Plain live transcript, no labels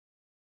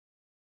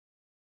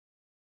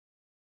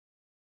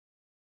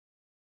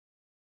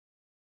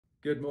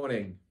Good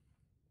morning.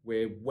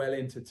 We're well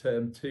into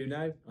term two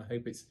now. I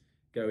hope it's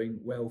going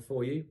well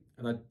for you.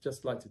 And I'd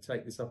just like to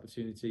take this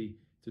opportunity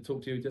to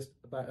talk to you just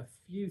about a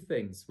few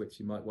things which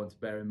you might want to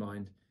bear in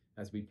mind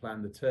as we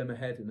plan the term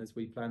ahead and as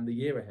we plan the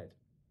year ahead.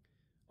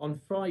 On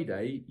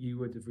Friday, you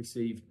would have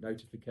received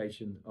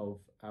notification of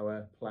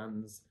our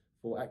plans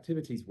for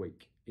Activities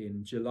Week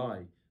in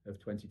July of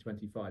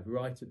 2025,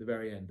 right at the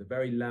very end, the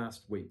very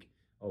last week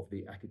of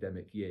the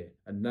academic year.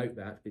 And note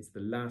that it's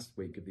the last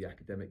week of the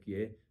academic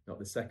year, not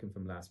the second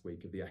from last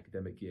week of the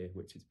academic year,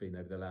 which it's been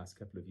over the last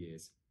couple of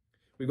years.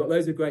 We've got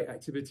loads of great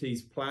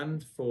activities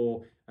planned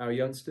for our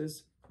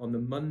youngsters. On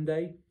the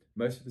Monday,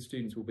 most of the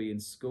students will be in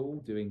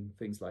school doing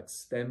things like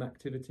STEM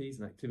activities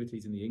and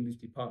activities in the English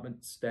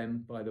department.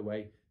 STEM, by the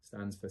way,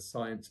 stands for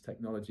science,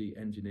 technology,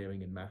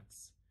 engineering and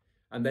maths.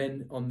 And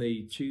then on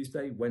the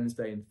Tuesday,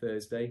 Wednesday and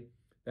Thursday,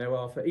 there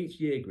are for each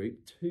year group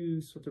two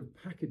sort of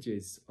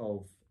packages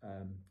of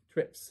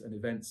trips and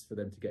events for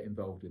them to get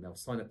involved in. They'll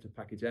sign up to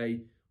package A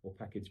or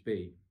package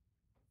B.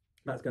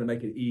 That's going to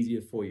make it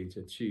easier for you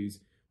to choose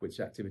which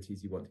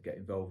activities you want to get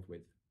involved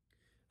with.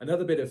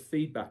 Another bit of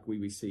feedback we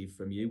received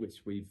from you,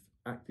 which we've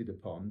acted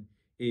upon,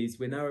 is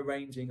we're now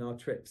arranging our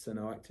trips and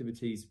our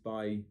activities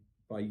by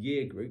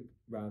year group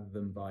rather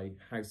than by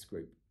house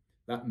group.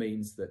 That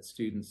means that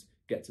students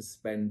get to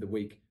spend the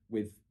week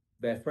with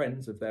their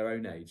friends of their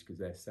own age because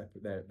they're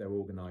separate, they're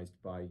organised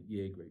by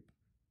year group.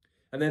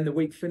 And then the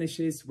week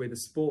finishes with a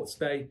sports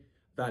day.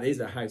 That is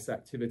a house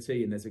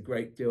activity, and there's a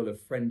great deal of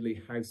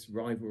friendly house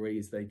rivalry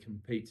as they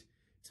compete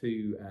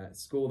to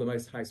score the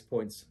most house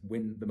points,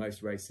 win the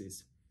most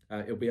races.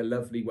 It'll be a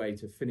lovely way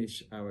to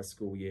finish our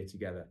school year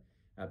together,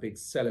 a big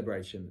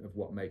celebration of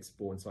what makes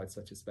Bourneside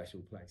such a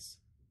special place.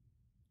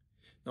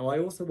 Now, I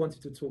also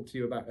wanted to talk to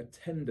you about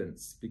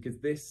attendance, because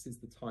this is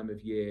the time of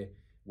year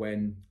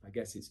when I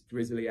guess it's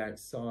drizzly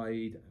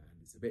outside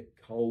and it's a bit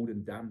cold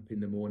and damp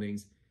in the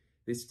mornings.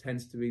 This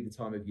tends to be the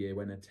time of year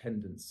when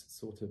attendance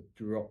sort of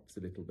drops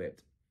a little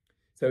bit.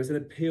 So it's an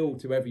appeal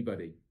to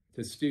everybody,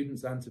 to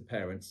students and to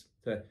parents,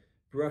 to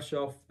brush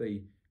off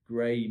the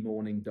grey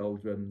morning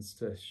doldrums,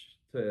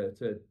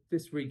 to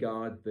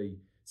disregard the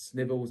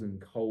snivels and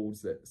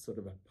colds that sort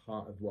of are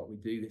part of what we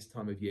do this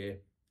time of year,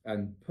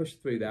 and push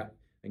through that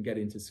and get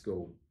into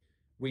school.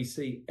 We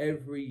see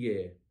every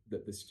year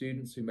that the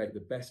students who make the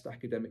best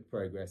academic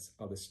progress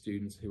are the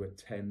students who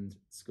attend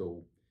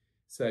school.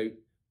 So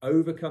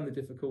overcome the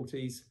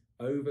difficulties,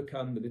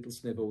 overcome the little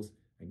snivels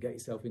and get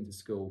yourself into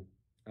school,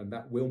 and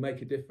that will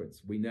make a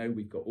difference. We know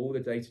we've got all the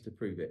data to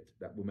prove it.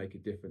 That will make a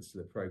difference to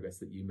the progress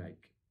that you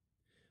make.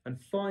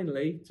 And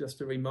finally, just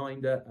a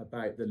reminder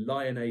about the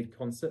Lion Aid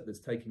concert that's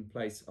taking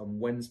place on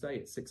Wednesday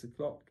at 6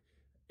 o'clock.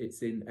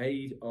 It's in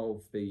aid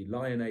of the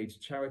Lion Aid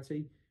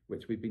charity,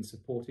 which we've been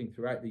supporting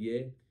throughout the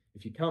year.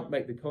 If you can't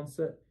make the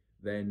concert,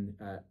 then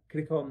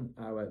click on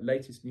our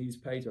latest news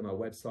page on our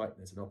website.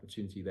 There's an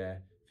opportunity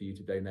there for you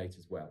to donate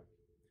as well.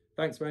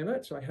 Thanks very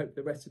much. I hope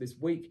the rest of this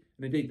week,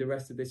 and indeed the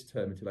rest of this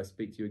term until I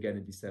speak to you again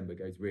in December,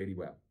 goes really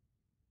well.